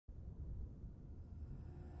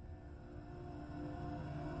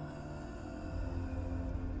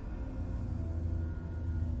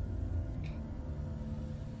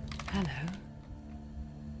Hello?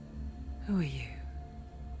 Who are you?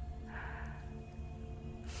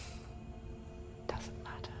 Doesn't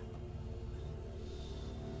matter.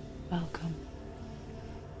 Welcome.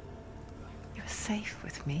 You're safe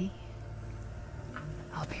with me.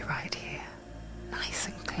 I'll be right here, nice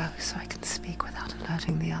and close so I can speak without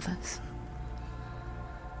alerting the others.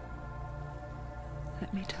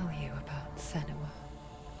 Let me tell you about Senua.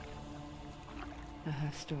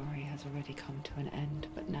 Her story has already come to an end,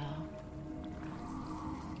 but now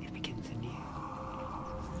it begins anew.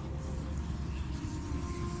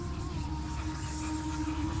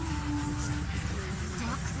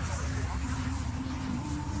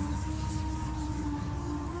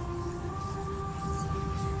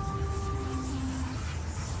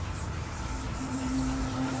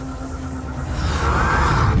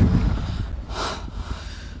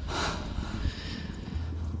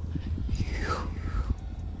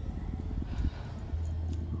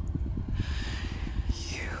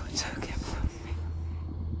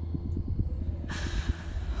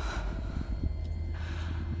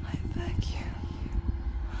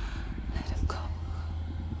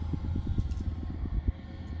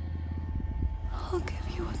 I'll give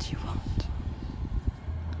you what you want.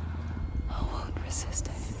 I won't resist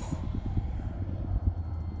anymore.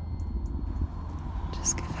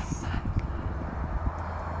 Just give him back.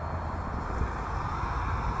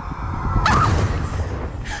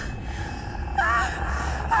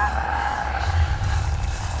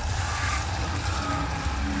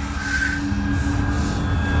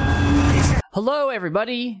 Hello,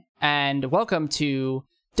 everybody, and welcome to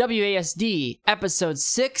WASD Episode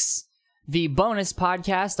 6, the bonus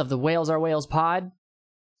podcast of the Whales Are Whales podcast.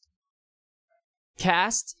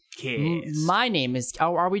 My name is...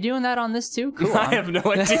 Oh, are we doing that on this too? Cool. I have no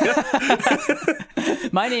idea.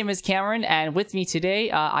 My name is Cameron, and with me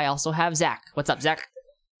today, I also have Zach. What's up, Zach?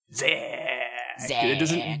 Zach.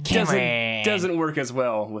 Cameron. It doesn't work as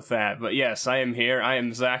well with that. But yes, I am here. I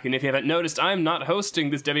am Zach, and if you haven't noticed, I'm not hosting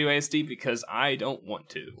this WASD because I don't want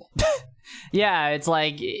to. Yeah, it's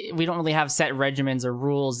like, we don't really have set regimens or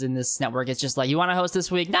rules in this network. It's just like, you want to host this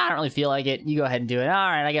week? Nah, I don't really feel like it. You go ahead and do it. All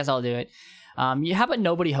right, I guess I'll do it. How about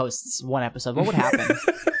nobody hosts one episode? What would happen?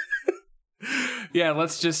 Yeah,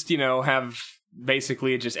 let's just, have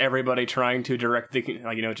basically just everybody trying to direct the,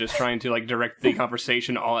 direct the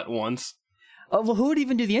conversation all at once. Oh, well, who would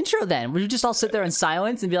even do the intro then? Would you just all sit there in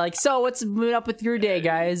silence and be like, "So, what's up with your day,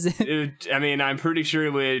 guys?" I'm pretty sure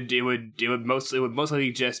it would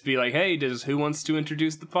mostly just be like, "Hey, who wants to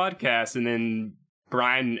introduce the podcast?" And then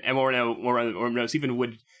Brian or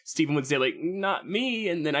Stephen would say like, "Not me,"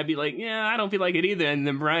 and then I'd be like, "Yeah, I don't feel like it either." And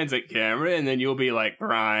then Brian's like, "Camera," and then you'll be like,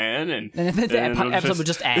 "Brian," and the episode would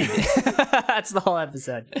just end. That's the whole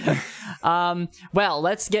episode. Well,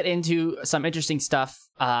 let's get into some interesting stuff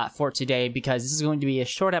for today, because this is going to be a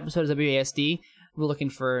short episode of WASD. We're looking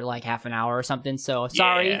for like half an hour or something, so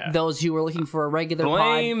sorry, those who were looking for a regular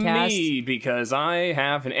Blame podcast. me, because I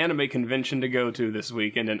have an anime convention to go to this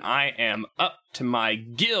weekend, and I am up to my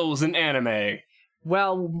gills in anime.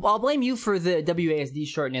 Well, I'll blame you for the WASD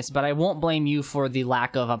shortness, but I won't blame you for the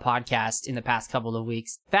lack of a podcast in the past couple of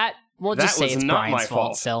weeks. We'll just say it's Brian's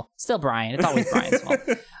fault still Brian. It's always Brian's fault.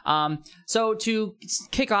 So to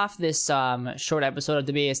kick off this short episode of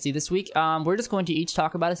WASD this week, we're just going to each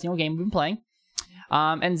talk about a single game we've been playing.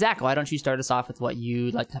 And Zach, why don't you start us off with what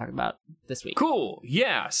you'd like to talk about this week? Cool.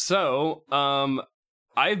 Yeah. So,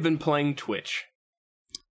 I've been playing Twitch.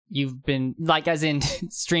 You've been, like, as in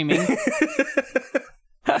streaming?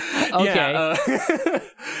 Okay.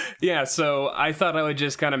 Yeah, so I thought I would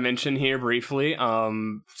just kind of mention here briefly.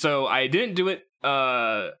 So I didn't do it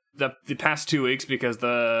the past 2 weeks because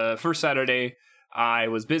the first Saturday I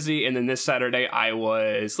was busy, and then this Saturday I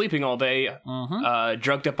was sleeping all day,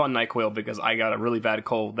 drugged up on NyQuil because I got a really bad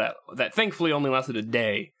cold that thankfully only lasted a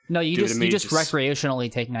day. No, you just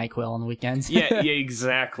recreationally take NyQuil on the weekends. yeah,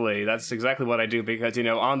 exactly. That's exactly what I do, because,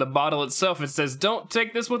 on the bottle itself it says, "Don't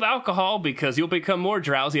take this with alcohol because you'll become more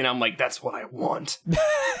drowsy," and I'm like, that's what I want.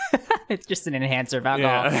 It's just an enhancer of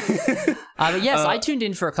alcohol. Yeah. But yes, I tuned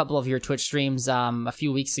in for a couple of your Twitch streams a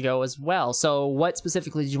few weeks ago as well. So what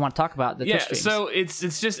specifically did you want to talk about the Twitch streams? So it's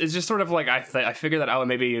just sort of like I figured that I would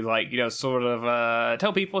maybe sort of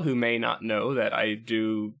tell people who may not know that I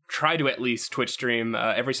do try to at least Twitch stream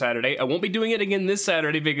every Saturday. I won't be doing it again this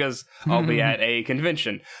Saturday because I'll be at a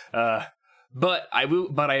convention. But I will.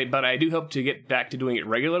 But I do hope to get back to doing it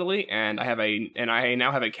regularly, and I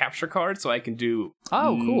now have a capture card, so I can do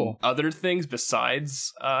cool other things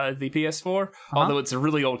besides the PS4. Although it's a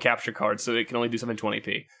really old capture card, so it can only do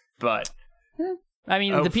 720p. But I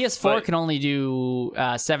mean, the PS4 can only do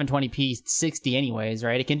 720p 60 anyways,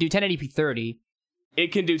 right? It can do 1080p 30.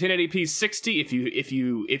 It can do 1080p 60 if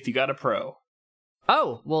you got a Pro.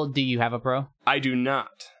 Oh, well, do you have a Pro? I do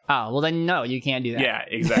not. Oh, well then no, you can't do that. Yeah,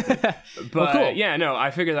 exactly. But well, cool. Yeah, no,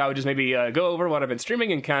 I figured I would just maybe go over what I've been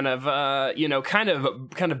streaming and kind of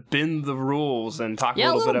bend the rules and talk a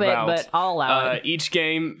little bit about but I'll allow it. Each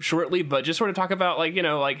game shortly, but just sort of talk about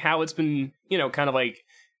like how it's been, kind of like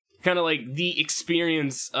the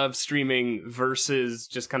experience of streaming versus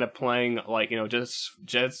just kind of playing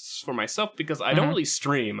just for myself, because I don't really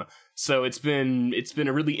stream. So it's been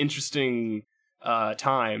a really interesting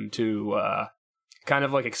time to kind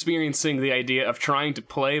of experiencing the idea of trying to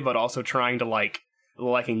play but also trying to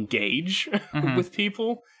engage with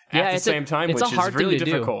people at the same time, which is really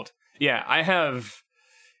difficult. Yeah, I have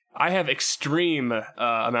extreme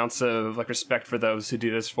amounts of respect for those who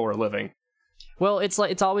do this for a living. Well, it's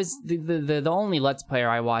always the only Let's Player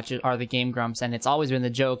I watch are the Game Grumps, and it's always been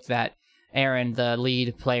the joke that Aaron, the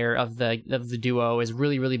lead player of the duo, is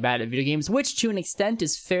really, really bad at video games, which to an extent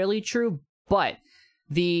is fairly true, but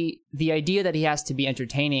the idea that he has to be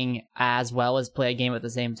entertaining as well as play a game at the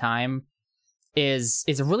same time is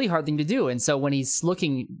a really hard thing to do. And so when he's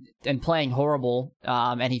looking and playing horrible,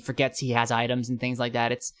 and he forgets he has items and things like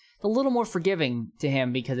that, it's a little more forgiving to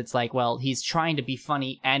him, because it's like, well, he's trying to be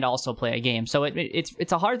funny and also play a game. So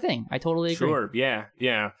it's a hard thing. I totally agree. Sure,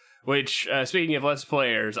 yeah. Which, speaking of Let's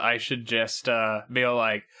Players, I should just be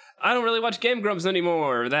like, I don't really watch Game Grumps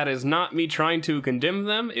anymore. That is not me trying to condemn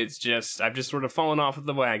them. It's just, I've just sort of fallen off of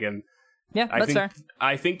the wagon. Yeah, that's fair.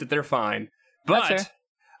 I think that they're fine. But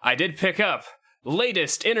I did pick up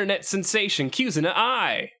latest internet sensation, Kuzuna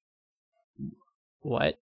Eye.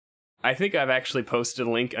 What? I think I've actually posted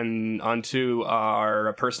a link onto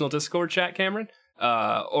our personal Discord chat, Cameron.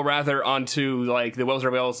 Or rather onto the Wells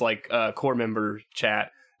or Wells core member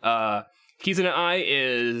chat. Kizuna Eye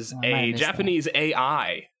is a Japanese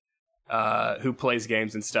AI who plays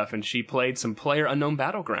games and stuff, and she played some PlayerUnknown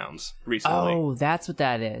Battlegrounds recently. Oh, that's what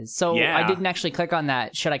that is. So yeah. I didn't actually click on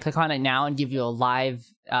that. Should I click on it now and give you a live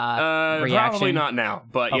reaction? Probably not now,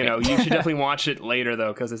 but okay. You should definitely watch it later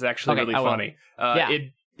though, because it's actually really funny.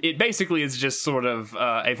 It basically is just sort of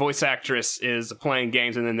a voice actress is playing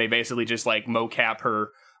games, and then they basically just mocap her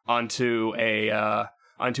onto a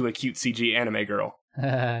cute CG anime girl.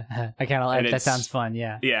 I kind of like that. Sounds fun.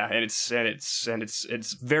 Yeah. Yeah, and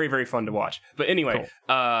it's very, very fun to watch. But anyway,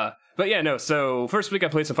 cool. But yeah, no. So first week I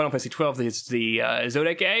played some Final Fantasy XII. It's the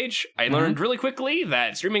Zodiac Age. I learned really quickly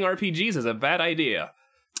that streaming RPGs is a bad idea,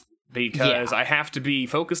 because I have to be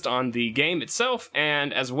focused on the game itself,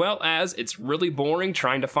 and as well as it's really boring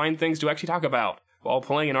trying to find things to actually talk about while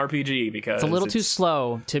playing an RPG, because it's a little too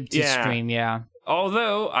slow to stream. Yeah.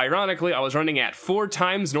 Although, ironically, I was running at 4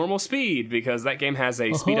 times normal speed, because that game has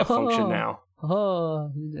a speed up function now.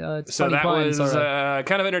 So that was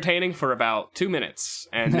kind of entertaining for about 2 minutes,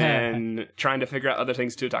 and then trying to figure out other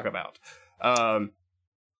things to talk about. And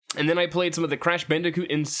then I played some of the Crash Bandicoot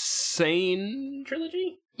Insane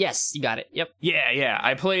trilogy. Yes, you got it. Yep. Yeah.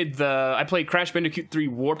 I played Crash Bandicoot 3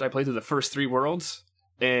 Warped. I played through the first 3 worlds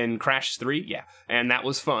in Crash 3. Yeah, and that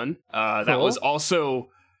was fun. Cool. That was also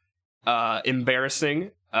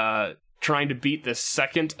embarrassing, trying to beat the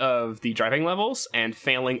second of the driving levels and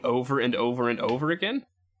failing over and over and over again.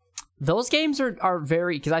 Those games are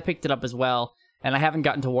very, because I picked it up as well, and I haven't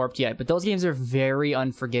gotten to Warped yet, but those games are very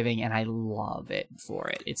unforgiving, and I love it for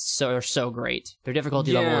it. It's so great. Their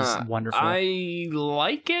difficulty level is wonderful. I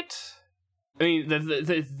like it. I mean,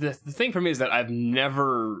 the thing for me is that I've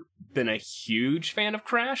never been a huge fan of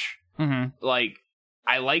Crash. Mm-hmm.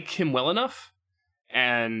 I like him well enough,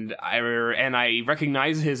 and I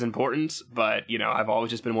recognize his importance, but I've always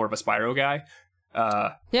just been more of a Spyro guy.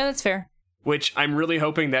 Yeah, that's fair. Which I'm really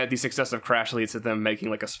hoping that the success of Crash leads to them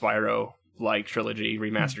making a Spyro trilogy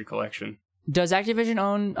remastered collection. Does Activision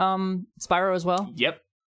own Spyro as well? Yep.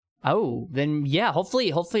 Oh, then yeah. Hopefully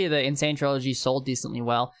the Insane trilogy sold decently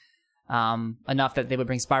well, enough that they would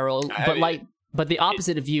bring Spyro. But the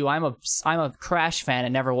opposite of you, I'm a Crash fan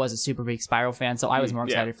and never was a super big Spyro fan, so I was more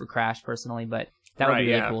excited for Crash personally. But that would be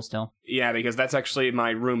really cool still. Yeah, because that's actually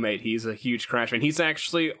my roommate. He's a huge Crash fan. He's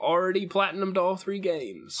actually already platinumed all 3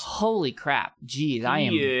 games. Holy crap.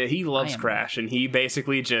 Jeez, he loves Crash, and he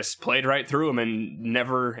basically just played right through them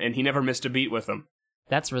and he never missed a beat with them.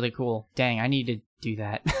 That's really cool. Dang, I need to do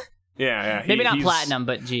that. Yeah. Maybe not platinum,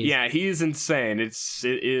 but geez. Yeah, he's insane.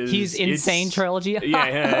 He's Insane trilogy?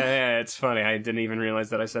 yeah, it's funny. I didn't even realize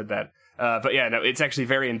that I said that. But yeah, no, it's actually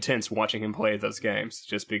very intense watching him play those games,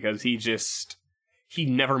 just because he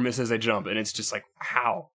never misses a jump, and it's just like,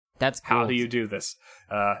 how? That's cool. How do you do this?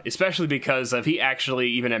 Especially because he actually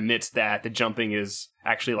even admits that the jumping is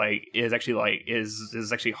actually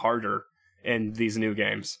harder in these new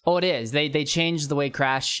games. Oh, it is. They changed the way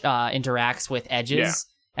Crash interacts with edges. Yeah.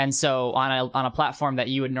 And so on a platform that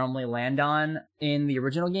you would normally land on in the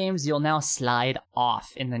original games, you'll now slide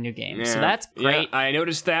off in the new game. Yeah. So that's great. Yeah, I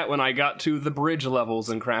noticed that when I got to the bridge levels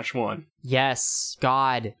in Crash 1. Yes.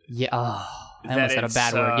 God. Yeah. Oh, I almost said a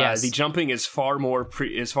bad word. Yes. The jumping is far more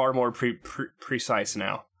precise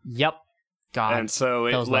now. Yep. God. And so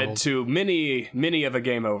it led to many of a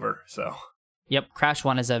game over. So. Yep. Crash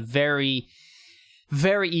 1 is a very,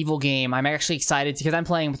 very evil game. I'm actually excited because I'm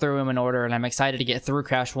playing through them in order, and I'm excited to get through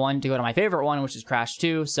Crash 1 to go to my favorite one, which is Crash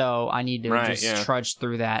 2. So I need to trudge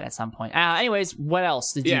through that at some point. Anyways, what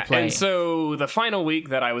else did you play? And so the final week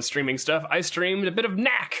that I was streaming stuff, I streamed a bit of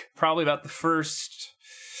Knack, probably about the first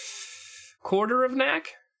quarter of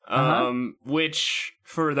Knack. Which,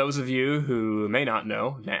 for those of you who may not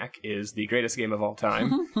know, Knack is the greatest game of all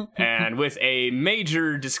time. And with a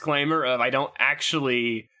major disclaimer of I don't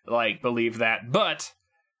actually believe that, but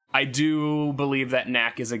I do believe that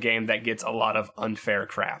Knack is a game that gets a lot of unfair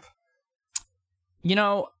crap. You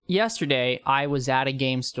know, yesterday I was at a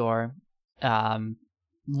game store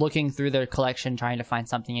looking through their collection trying to find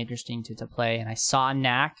something interesting to play, and I saw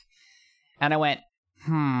Knack and I went,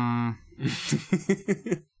 I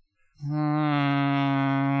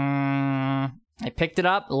picked it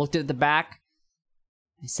up, looked at the back,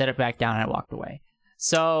 I set it back down, and I walked away.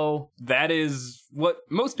 So that is what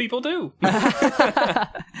most people do.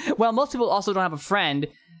 Well, most people also don't have a friend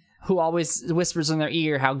who always whispers in their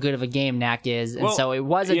ear how good of a game Knack is, and so it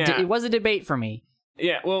was a debate for me.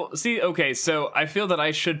 Yeah, well, see, okay, so I feel that I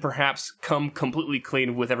should perhaps come completely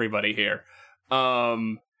clean with everybody here.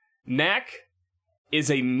 Knack is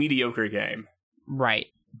a mediocre game. Right.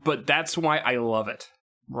 But that's why I love it.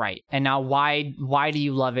 Right. And now why do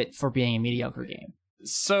you love it for being a mediocre game?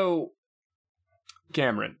 So,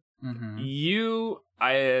 Cameron, you,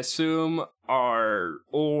 I assume, are,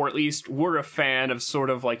 or at least were a fan of sort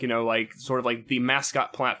of the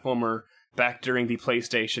mascot platformer back during the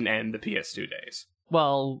PlayStation and the PS2 days.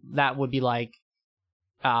 Well, that would be like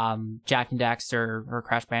Jack and Daxter or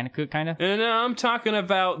Crash Bandicoot, kind of. And I'm talking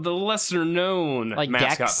about the lesser-known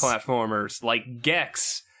mascot Gex? Platformers, like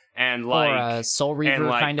Gex and or Soul Reaver,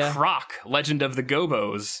 kind of. Croc, Legend of the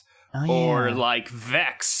Gobos, or like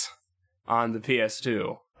Vex on the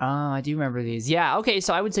PS2. Oh, I do remember these. Yeah. Okay,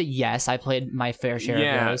 so I would say yes. I played my fair share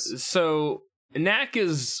of those. Yeah. So Knack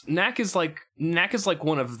is like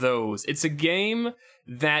one of those. It's a game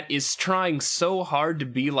that is trying so hard to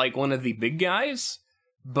be like one of the big guys,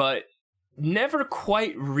 but never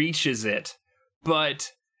quite reaches it.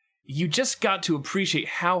 But you just got to appreciate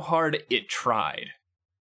how hard it tried.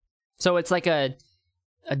 So it's like a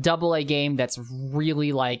AA game that's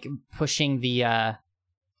really like pushing the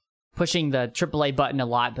AAA button a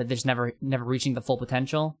lot, but there's never reaching the full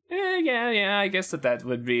potential. Yeah. I guess that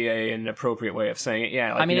would be an appropriate way of saying it.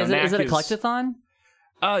 Yeah. Like, I mean, is it a collectathon?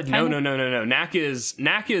 No. Knack is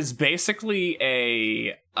basically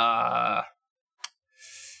a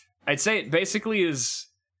I'd say it basically is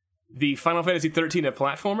the Final Fantasy 13 of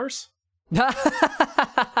platformers.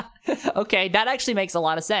 Okay, that actually makes a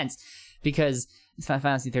lot of sense because Final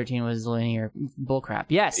Fantasy 13 was linear bullcrap.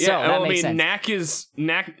 Yes, yeah, so that makes sense.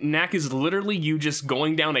 Knack is literally you just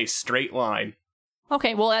going down a straight line.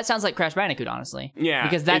 Okay, well that sounds like Crash Bandicoot, honestly. Yeah,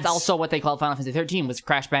 because that's also what they called Final Fantasy 13 was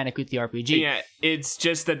Crash Bandicoot the RPG. Yeah, it's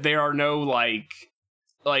just that there are no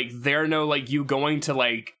you going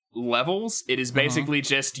to levels. It is basically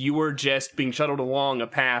just you are just being shuttled along a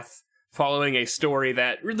path, following a story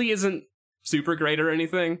that really isn't super great or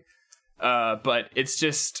anything. But it's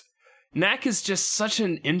just Knack is just such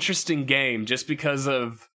an interesting game just because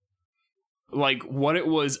of what it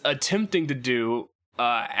was attempting to do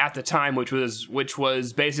at the time, which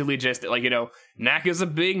was basically just Knack is a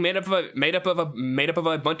big made up of a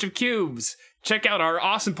bunch of cubes. Check out our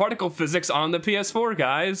awesome particle physics on the PS4,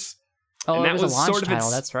 guys. Oh, and that was a launch sort of title.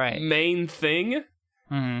 its That's right. Main thing.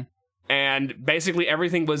 Mm-hmm. And basically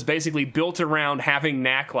everything was built around having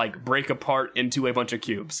Knack break apart into a bunch of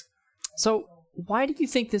cubes. So why do you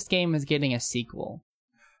think this game is getting a sequel?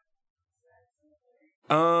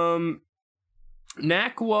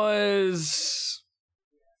 Knack was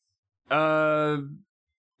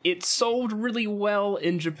it sold really well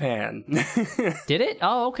in Japan. Did it?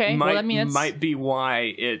 Oh, okay. Might be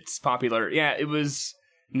why it's popular. Yeah, it was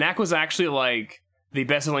Knack was actually the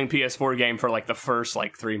best-selling PS4 game for the first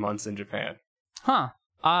 3 months in Japan. Huh.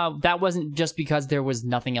 That wasn't just because there was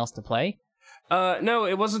nothing else to play? No,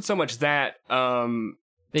 it wasn't so much that.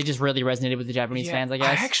 They just really resonated with the Japanese fans, I guess.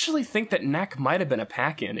 I actually think that Knack might have been a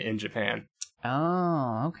pack-in in Japan.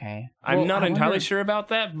 Oh, okay. I'm not entirely sure about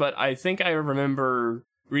that, but I think I remember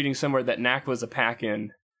reading somewhere that Knack was a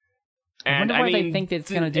pack-in. And I wonder why they think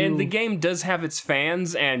it's going to do... And the game does have its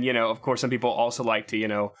fans, and, of course, some people also like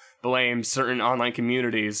to, blame certain online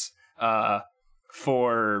communities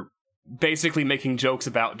for basically making jokes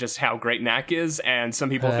about just how great Knack is, and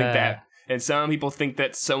some people think that... And some people think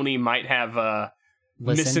that Sony might have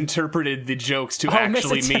misinterpreted the jokes to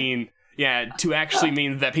actually mean... Yeah, to actually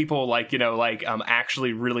mean that people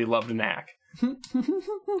actually really loved Knack.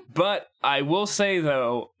 But I will say,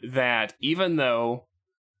 though, that even though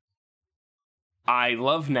I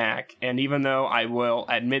love Knack, and even though I will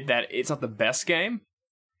admit that it's not the best game,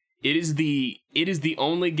 it is the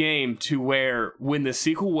only game to where when the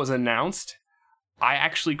sequel was announced, I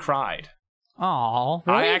actually cried. Aww,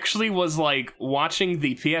 really? I actually was watching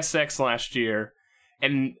the PSX last year,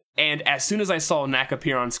 and as soon as I saw Knack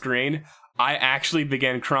appear on screen, I actually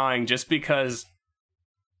began crying just because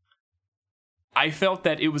I felt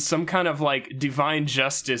that it was some kind of divine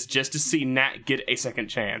justice just to see Knack get a second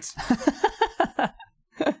chance.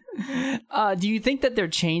 Do you think that they're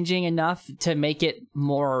changing enough to make it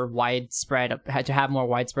more widespread, to have more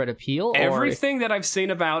widespread appeal? Everything that I've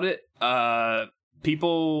seen about it,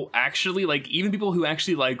 people actually even people who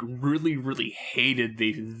actually really, really hated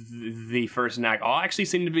the first Knack all actually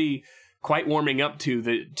seem to be quite warming up to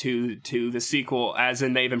the sequel, as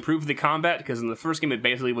in they've improved the combat, because in the first game it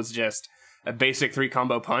basically was just a basic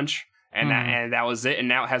 3-combo punch, and that was it. And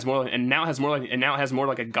now it has more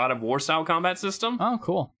like a God of War style combat system. Oh,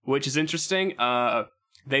 cool! Which is interesting.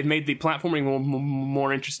 They've made the platforming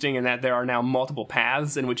more interesting in that there are now multiple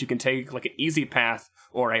paths in which you can take an easy path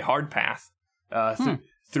or a hard path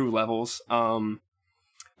through levels.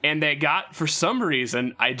 And they got, for some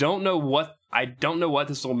reason, I don't know what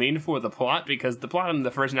this will mean for the plot, because the plot in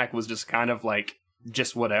the first Knack was just kind of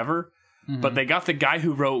just whatever. Mm-hmm. But they got the guy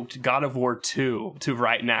who wrote God of War 2 to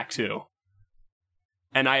write Knack 2.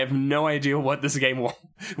 And I have no idea what this game will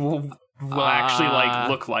actually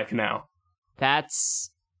look like now.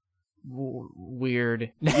 That's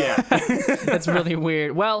weird. Yeah. That's really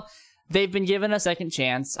weird. Well, they've been given a second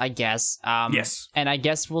chance, I guess. Yes. And I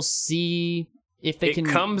guess we'll see if they can.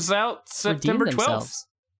 It comes out September 12th.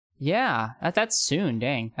 Yeah, that's soon.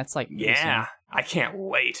 Dang, that's yeah. Soon. I can't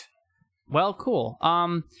wait. Well, cool.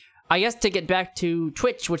 I guess to get back to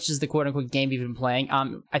Twitch, which is the quote unquote game you've been playing.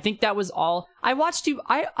 I think that was all. I watched you.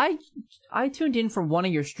 I tuned in for one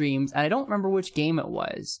of your streams, and I don't remember which game it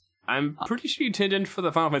was. I'm pretty sure you tuned in for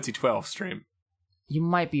the Final Fantasy 12 stream. You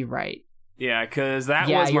might be right. Yeah, because that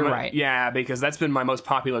right. Yeah, because that's been my most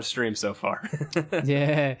popular stream so far.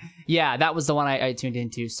 yeah, that was the one I tuned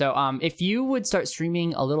into. So, if you would start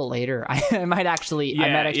streaming a little later, I might actually be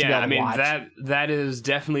able to watch. That is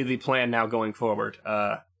definitely the plan now going forward.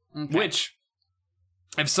 Okay. Which,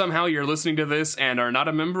 if somehow you're listening to this and are not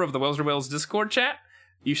a member of the Wales or Wales Discord chat,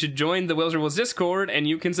 you should join the Wales or Wales Discord, and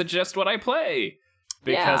you can suggest what I play,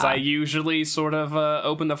 because I usually sort of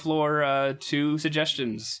open the floor to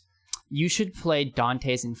suggestions. You should play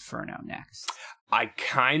Dante's Inferno next. I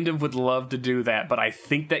kind of would love to do that, but I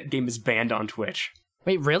think that game is banned on Twitch.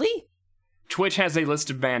 Wait, really? Twitch has a list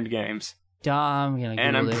of banned games.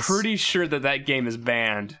 I'm pretty sure that game is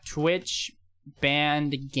banned. Twitch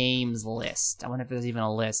banned games list. I wonder if there's even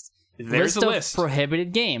a list. There's a list of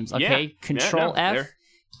prohibited games. Okay, yeah. Control F.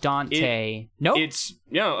 Dante. Nope.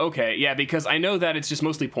 Okay. Yeah, because I know that it's just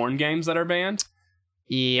mostly porn games that are banned.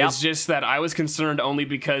 Yep. It's just that I was concerned only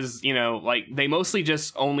because, they mostly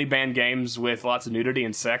just only ban games with lots of nudity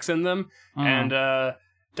and sex in them. And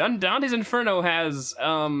Dante's Inferno has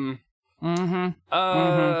vagina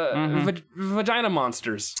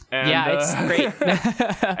monsters. And, it's great.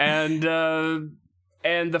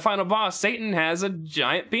 and the final boss, Satan, has a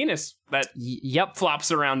giant penis that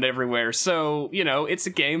flops around everywhere. So, it's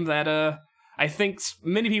a game that I think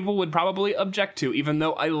many people would probably object to, even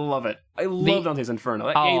though I love it. I love Dante's Inferno.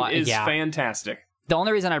 That game is fantastic. The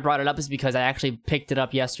only reason I brought it up is because I actually picked it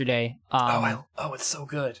up yesterday. It's so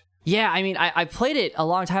good. Yeah, I mean, I played it a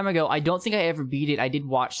long time ago. I don't think I ever beat it. I did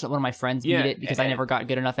watch one of my friends beat it because I never got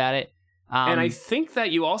good enough at it. And I think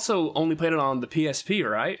that you also only played it on the PSP,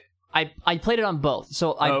 right? I played it on both.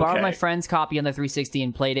 So I borrowed my friend's copy on the 360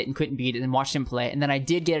 and played it and couldn't beat it and watched him play it. And then I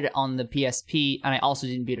did get it on the PSP and I also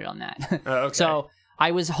didn't beat it on that. Okay. So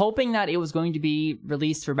I was hoping that it was going to be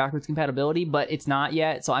released for backwards compatibility, but it's not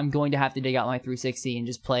yet. So I'm going to have to dig out my 360 and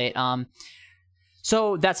just play it.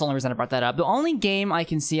 So that's the only reason I brought that up. The only game I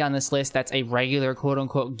can see on this list that's a regular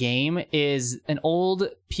quote-unquote game is an old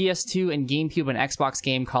PS2 and GameCube and Xbox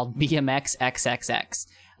game called BMX XXX.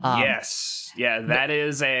 Yes. Yeah, that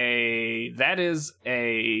is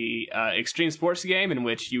a extreme sports game in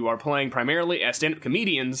which you are playing primarily as stand-up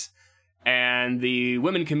comedians, and the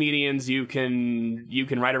women comedians you can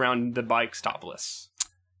ride around the bike topless.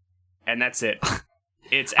 And that's it.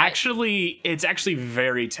 It's actually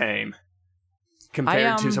very tame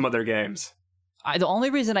compared to some other games. The only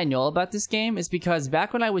reason I know about this game is because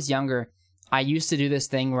back when I was younger, I used to do this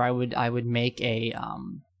thing where I would make a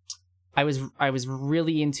I was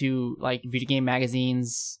really into like video game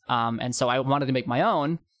magazines, and so I wanted to make my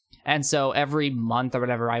own. And so every month or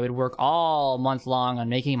whatever, I would work all month long on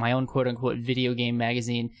making my own quote unquote video game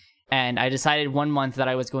magazine. And I decided one month that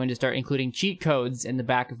I was going to start including cheat codes in the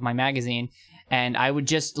back of my magazine, and I would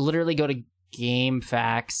just literally go to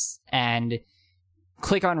GameFAQs and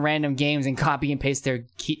click on random games and copy and paste their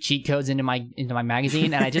cheat codes into my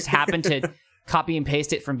magazine. And I just happened to copy and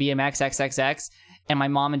paste it from BMX XXX. And my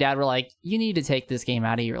mom and dad were like, "You need to take this game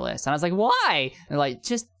out of your list." And I was like, "Why?" And they're like,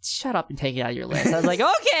 "Just shut up and take it out of your list." I was like,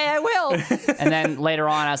 "Okay, I will." And then later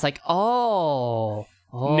on, I was like, "Oh.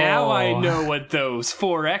 Now I know what those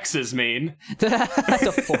 4 X's mean."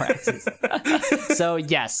 The 4 X's. So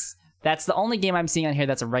yes, that's the only game I'm seeing on here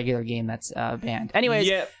that's a regular game that's banned. Anyways,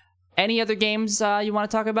 yep. Any other games you want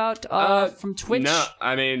to talk about from Twitch? No,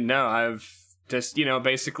 I've just,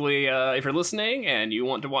 basically, if you're listening and you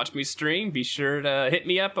want to watch me stream, be sure to hit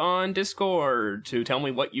me up on Discord to tell me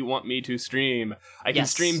what you want me to stream. I can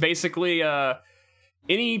stream basically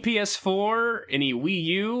any PS4, any Wii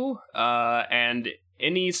U, and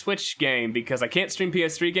any Switch game, because I can't stream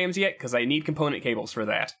PS3 games yet because I need component cables for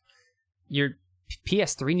that. Your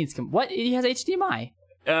PS3 needs what? It has HDMI.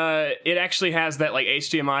 It actually has that like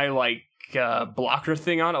HDMI blocker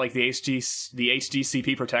thing on it, like the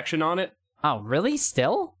HDCP protection on it. Oh, really?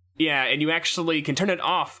 Still? Yeah, and you actually can turn it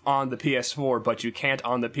off on the PS4, but you can't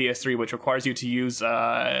on the PS3, which requires you to use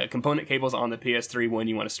component cables on the PS3 when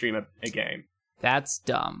you want to stream a game. That's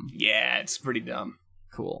dumb. Yeah, it's pretty dumb.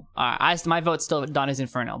 Cool. My vote's still Dante's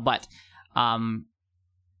Inferno, but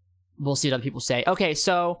we'll see what other people say. Okay,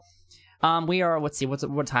 so we are, let's see,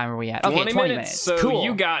 what time are we at? Okay, 20 minutes. So cool.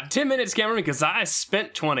 You got 10 minutes, Cameron, because I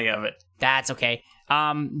spent 20 of it. That's okay.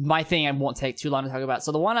 My thing I won't take too long to talk about.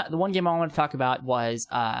 So the one game I want to talk about was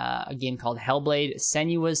a game called Hellblade: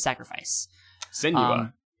 Senua's Sacrifice.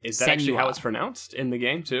 Senua. Is that actually how it's pronounced in the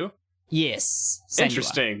game too? Yes. Senua.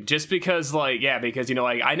 Interesting. Just because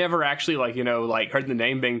I never actually heard the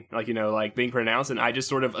name being being pronounced, and I just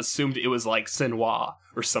sort of assumed it was like Senua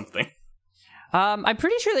or something. I'm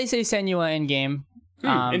pretty sure they say Senua in game.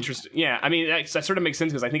 Interesting. Yeah, I mean that sort of makes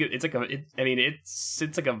sense because I think it's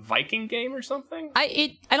like a Viking game or something.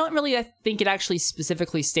 I don't really think it actually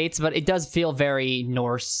specifically states, but it does feel very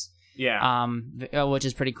Norse. Yeah. Which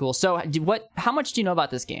is pretty cool. So, how much do you know about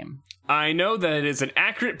this game? I know that it is an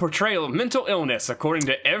accurate portrayal of mental illness, according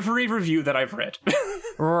to every review that I've read.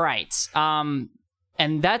 Right.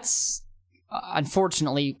 And that's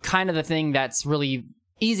unfortunately kind of the thing that's really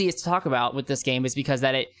easiest to talk about with this game, is because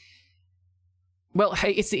it's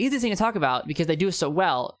the easiest thing to talk about because they do it so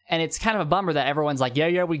well, and it's kind of a bummer that everyone's like,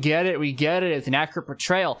 yeah, we get it, it's an accurate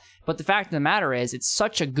portrayal. But the fact of the matter is, it's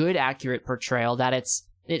such a good, accurate portrayal that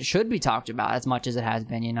it should be talked about as much as it has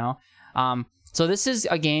been, So this is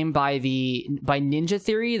a game by Ninja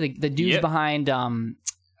Theory, the dudes behind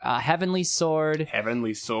Heavenly Sword,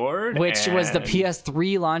 which was the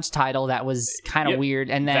PS3 launch title. That was kind of weird.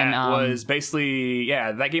 And then that was basically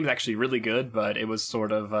that game is actually really good, but it was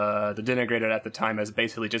sort of denigrated at the time as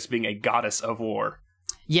basically just being a goddess of war.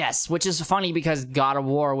 Yes, which is funny because God of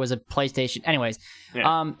War was a PlayStation. Anyways,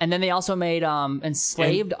 and then they also made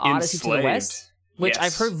Enslaved Odyssey to the West, which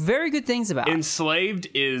I've heard very good things about. Enslaved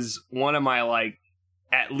is one of my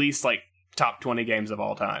at least top 20 games of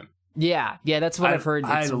all time. Yeah, that's what I've heard.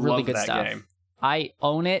 It's really good stuff. Game. I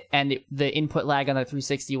own it, and the input lag on the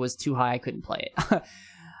 360 was too high. I couldn't play it.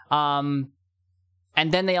 And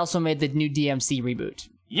then they also made the new DMC reboot.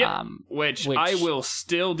 Yep, which I will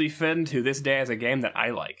still defend to this day as a game that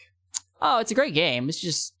I like. Oh, it's a great game. It's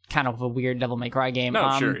just kind of a weird Devil May Cry game.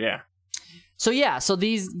 No, sure, yeah. So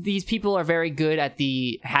these people are very good at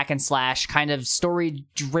the hack and slash kind of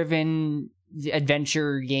story-driven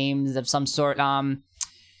adventure games of some sort. Hellblade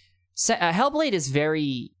is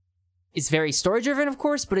very story driven, of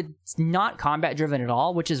course, but it's not combat driven at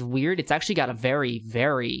all, which is weird. It's actually got a very,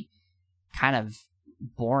 very kind of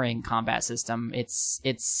boring combat system.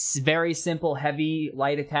 It's very simple, heavy,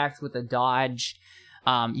 light attacks with a dodge.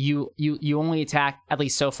 You only attack, at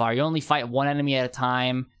least so far, you only fight one enemy at a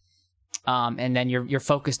time, and then you're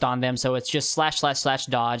focused on them. So it's just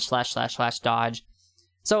 //dodge.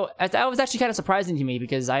 So that was actually kind of surprising to me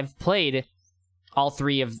because I've played all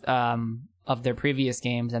three of their previous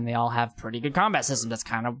games, and they all have pretty good combat systems. That's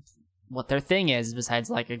kind of what their thing is, besides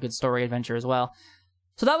like a good story adventure as well.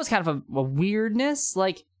 So that was kind of a weirdness.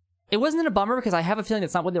 Like, it wasn't a bummer because I have a feeling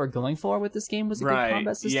that's not what they were going for with this game, was a good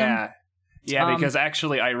combat system. Yeah, because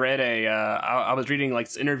actually I read I was reading like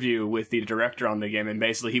this interview with the director on the game, and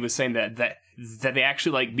basically he was saying that they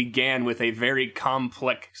actually like began with a very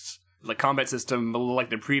complex like combat system like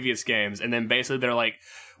the previous games, and then basically they're like,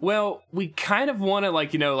 well, we kind of want to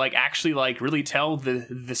like, you know, like actually like really tell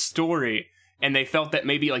the story, and they felt that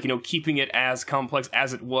maybe like, you know, keeping it as complex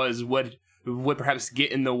as it was would perhaps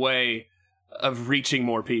get in the way of reaching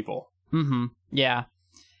more people.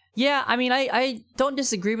 Yeah, I mean, I don't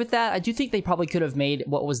disagree with that. I do think they probably could have made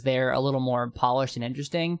what was there a little more polished and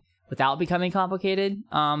interesting without becoming complicated.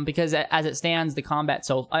 Because as it stands, the combat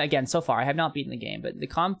so far, I have not beaten the game, but the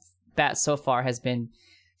combat so far has been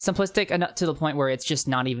simplistic enough to the point where it's just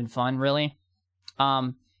not even fun, really.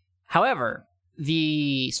 However,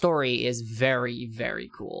 the story is very, very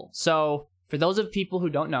cool. So, for those of people who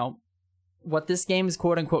don't know, what this game's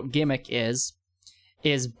quote-unquote gimmick is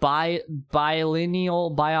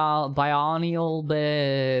biennial,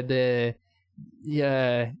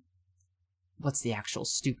 what's the actual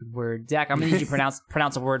stupid word? Zach, I'm gonna need you to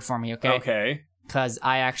pronounce a word for me, okay? Okay. Because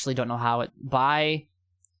I actually don't know how it... binaural?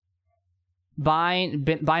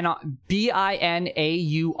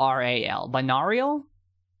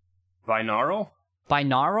 Binaural?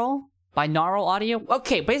 Binaural audio?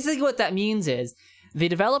 Okay, basically what that means is the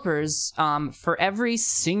developers, for every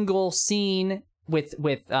single scene with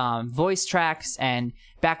voice tracks and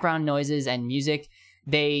background noises and music,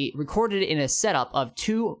 they recorded it in a setup of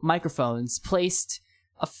two microphones placed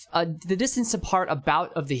the distance apart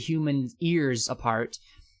about of the human ears apart,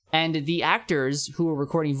 and the actors who were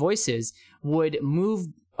recording voices would move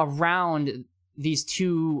around these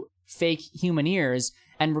two fake human ears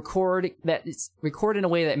and record in a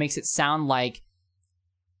way that makes it sound like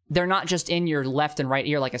they're not just in your left and right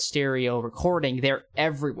ear like a stereo recording, they're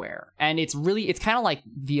everywhere. And it's kind of like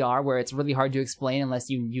VR, where it's really hard to explain unless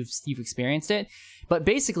you've experienced it. But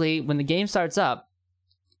basically, when the game starts up,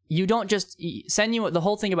 you don't just... Senua, the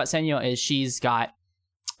whole thing about Senua is she's got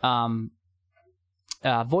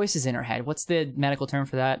voices in her head. What's the medical term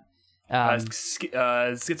for that?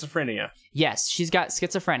 Schizophrenia. Yes, she's got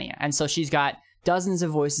schizophrenia. And so she's got dozens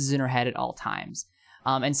of voices in her head at all times.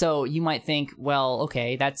 And so you might think, well,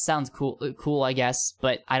 okay, that sounds cool, I guess,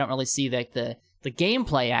 but I don't really see the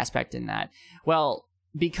gameplay aspect in that. Well,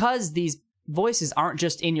 because these voices aren't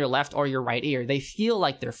just in your left or your right ear, they feel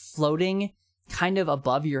like they're floating kind of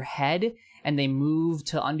above your head, and they move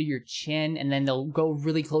to under your chin, and then they'll go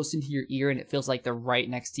really close into your ear, and it feels like they're right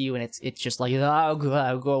next to you, and it's just like, oh,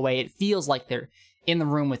 go away. It feels like they're in the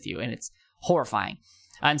room with you, and it's horrifying.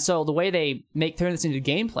 And so the way they turn this into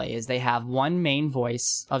gameplay is they have one main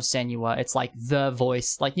voice of Senua. It's like the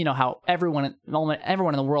voice, like, you know how everyone in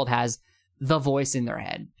the world has the voice in their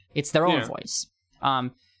head. It's their own voice.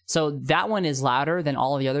 So that one is louder than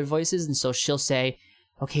all of the other voices, and so she'll say,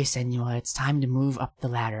 okay, Senua, it's time to move up the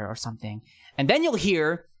ladder or something. And then you'll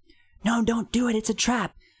hear, no, don't do it, it's a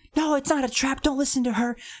trap. No, it's not a trap, don't listen to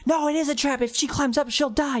her. No, it is a trap. If she climbs up,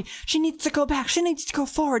 she'll die. She needs to go back. She needs to go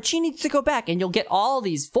forward. She needs to go back. And you'll get all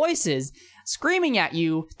these voices screaming at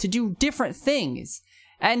you to do different things.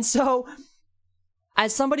 And so,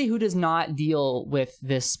 as somebody who does not deal with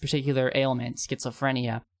this particular ailment,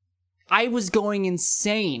 schizophrenia, I was going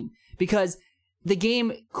insane because the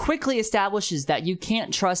game quickly establishes that you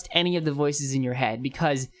can't trust any of the voices in your head,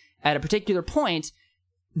 because at a particular point,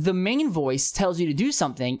 the main voice tells you to do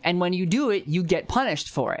something, and when you do it, you get punished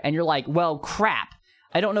for it. And you're like, well, crap.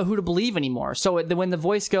 I don't know who to believe anymore. So when the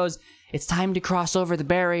voice goes, it's time to cross over the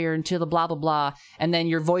barrier into the blah, blah, blah, and then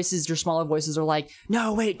your smaller voices are like,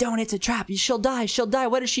 no, wait, don't, it's a trap. She'll die.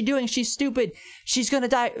 What is she doing? She's stupid. She's gonna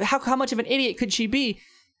die. How much of an idiot could she be?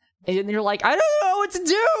 And you're like, I don't know what to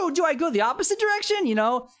do. Do I go the opposite direction? You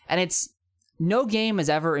know? And no game has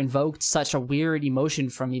ever invoked such a weird emotion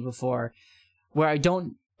from me before, where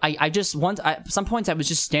some points I was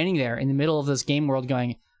just standing there in the middle of this game world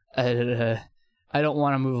going, I don't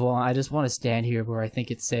want to move on. I just want to stand here where I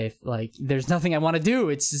think it's safe. Like, there's nothing I want to do.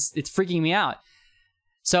 It's freaking me out.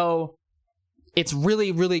 So it's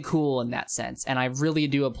really, really cool in that sense. And I really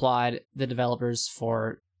do applaud the developers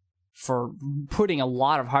for putting a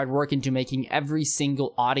lot of hard work into making every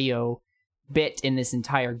single audio bit in this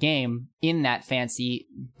entire game in that fancy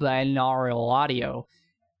binaural audio,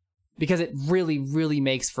 because it really, really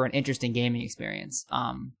makes for an interesting gaming experience.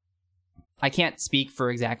 I can't speak for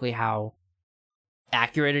exactly how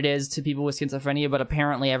accurate it is to people with schizophrenia, but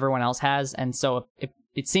apparently everyone else has, and so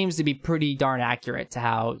it seems to be pretty darn accurate to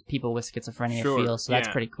how people with schizophrenia feel, so that's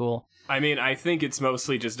pretty cool. I mean, I think it's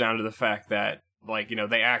mostly just down to the fact that, like, you know,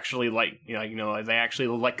 they actually, like, they actually,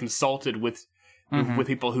 like, consulted with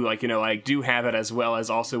people who, like, you know, like, do have it, as well as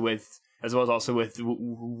with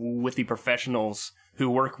the professionals who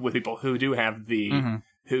work with people who do have the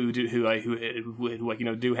who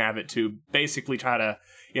do have it, to basically try to,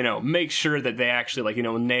 you know, make sure that they actually, like, you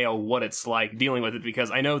know, nail what it's like dealing with it.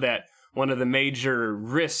 Because I know that one of the major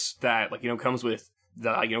risks that, like, you know, comes with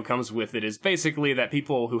it is basically that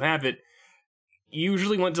people who have it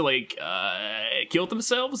usually want to, like, kill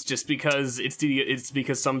themselves, just because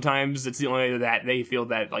because sometimes it's the only way that they feel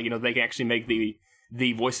that, like, you know, they can actually make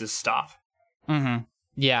the voices stop.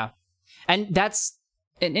 Yeah, and that's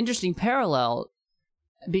an interesting parallel,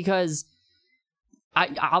 because I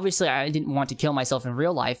didn't want to kill myself in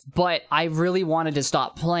real life, but I really wanted to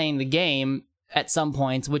stop playing the game at some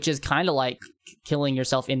points, which is kind of like killing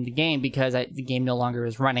yourself in the game, because the game no longer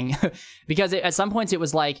is running. Because at some points it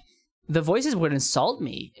was like the voices would insult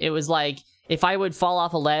me. It was like if I would fall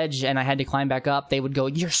off a ledge and I had to climb back up, they would go,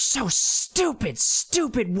 "You're so stupid,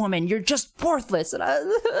 stupid woman. You're just worthless." And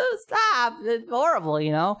stop. It's horrible,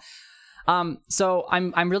 you know? So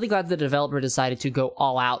I'm really glad the developer decided to go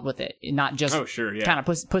all out with it, not just kind of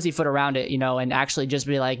pussyfoot around it, you know, and actually just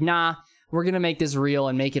be like, nah, we're gonna make this real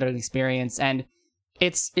and make it an experience. And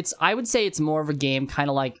it's I would say it's more of a game, kind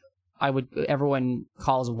of like everyone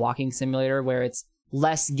calls Walking Simulator, where it's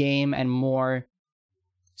less game and more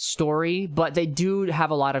story, but they do have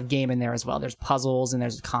a lot of game in there as well. There's puzzles and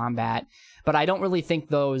there's combat, but I don't really think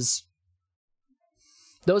those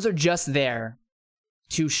are just there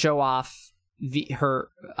to show off her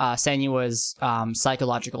Senua's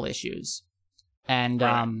psychological issues, and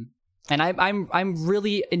I'm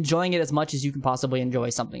really enjoying it as much as you can possibly enjoy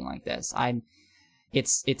something like this.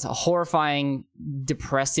 It's a horrifying,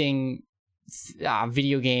 depressing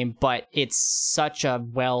video game, but it's such a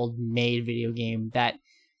well-made video game that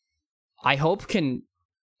I hope can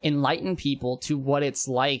enlighten people to what it's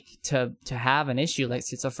like to have an issue like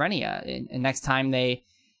schizophrenia. And next time they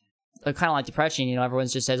kind of like depression, you know, everyone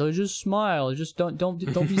just says, "Oh, just smile, just don't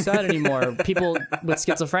be sad anymore." People with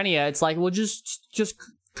schizophrenia, it's like, well, just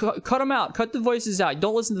cut them out, cut the voices out,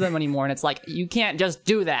 don't listen to them anymore. And it's like, you can't just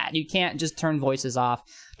do that. You can't just turn voices off,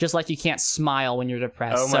 just like you can't smile when you're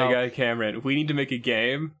depressed. Oh my god, Cameron, we need to make a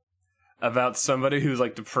game about somebody who's,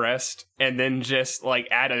 like, depressed, and then just like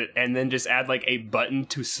add like a button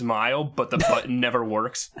to smile, but the button never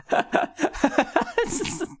works.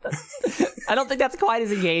 I don't think that's quite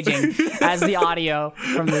as engaging as the audio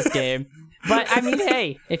from this game. But I mean,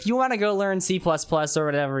 hey, if you want to go learn C++ or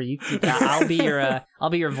whatever, I'll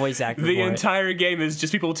be your voice actor. The entire game is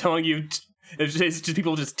just people telling you. It's just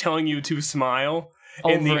people just telling you to smile.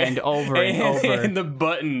 Over and over. And the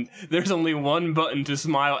button, there's only one button to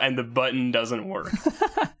smile, and the button doesn't work.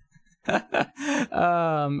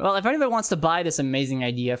 Well, if anybody wants to buy this amazing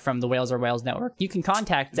idea from the Whales Are Whales Network, you can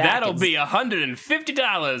contact Zach. That'll be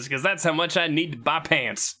 $150, because that's how much I need to buy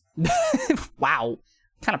pants. Wow.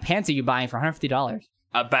 What kind of pants are you buying for $150?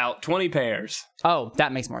 About 20 pairs. Oh,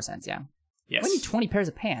 that makes more sense, yeah. Yes. I need 20 pairs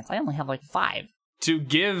of pants. I only have like 5. To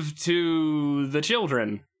give to the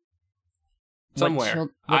children. Somewhere.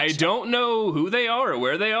 I don't know who they are or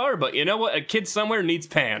where they are, but you know what? A kid somewhere needs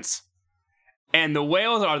pants. And the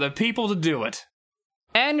whales are the people to do it.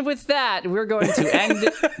 And with that, we're going to end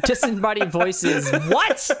Disembodied Voices.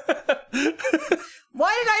 What?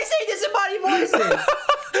 Why did I say Disembodied Voices?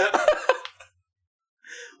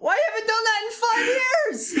 Why haven't done that in 5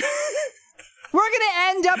 years? We're going to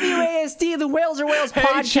end WASD, the Whales Are Whales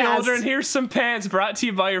podcast. Hey, children, here's some pants brought to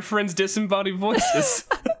you by your friends Disembodied Voices.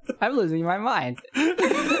 I'm losing my mind.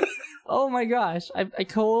 Oh my gosh, I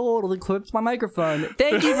totally clipped my microphone.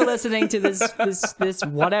 Thank you for listening to this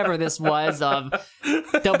whatever this was of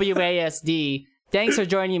WASD. Thanks for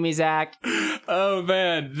joining me, Zach. Oh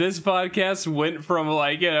man, this podcast went from,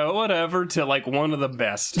 like, you know, whatever to, like, one of the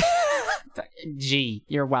best. Gee,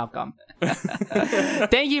 you're welcome.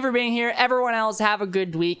 Thank you for being here. Everyone else, have a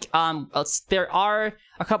good week. There are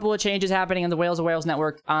a couple of changes happening on the Whales of Whales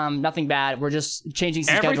Network. Nothing bad. We're just changing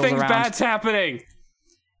some schedules around. Everything's bad's happening.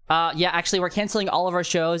 Yeah, actually, we're canceling all of our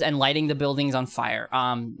shows and lighting the buildings on fire.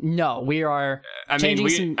 No, we are changing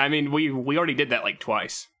some... we already did that, like,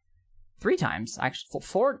 twice. 3 times, actually.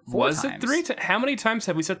 Four Was times. it 3 times? How many times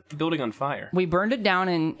have we set the building on fire? We burned it down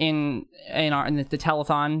in the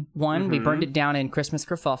telethon one. We burned it down in Christmas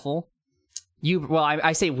Kerfuffle.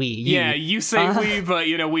 I say we. Yeah, you say we, but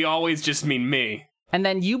we always just mean me. And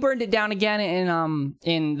then you burned it down again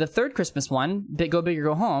in the 3rd Christmas one, Go Big or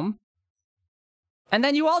Go Home. And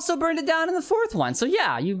then you also burned it down in the 4th one. So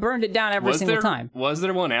yeah, you burned it down every single time. Was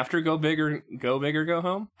there one after Go Big or Go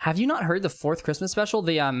Home? Have you not heard the 4th Christmas special?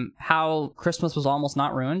 The how Christmas was almost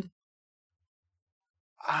not ruined?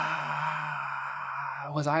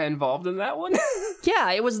 Was I involved in that one?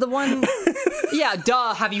 Yeah, it was the one. Yeah,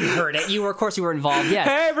 duh. Have you heard it? Of course you were involved. Yes.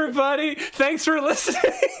 Hey everybody, thanks for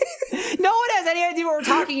listening. No one has any idea what we're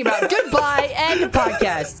talking about. Goodbye. End the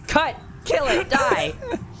podcast. Cut. Kill it. Die.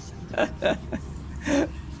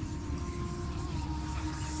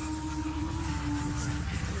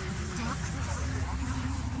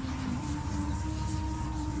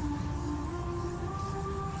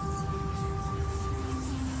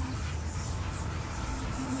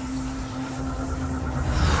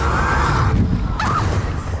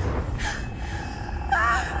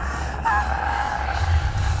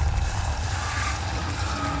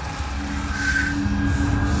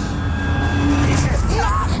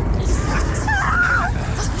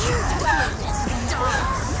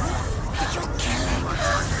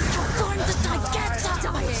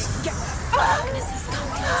 Darkness is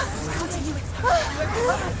coming. Continue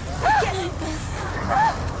its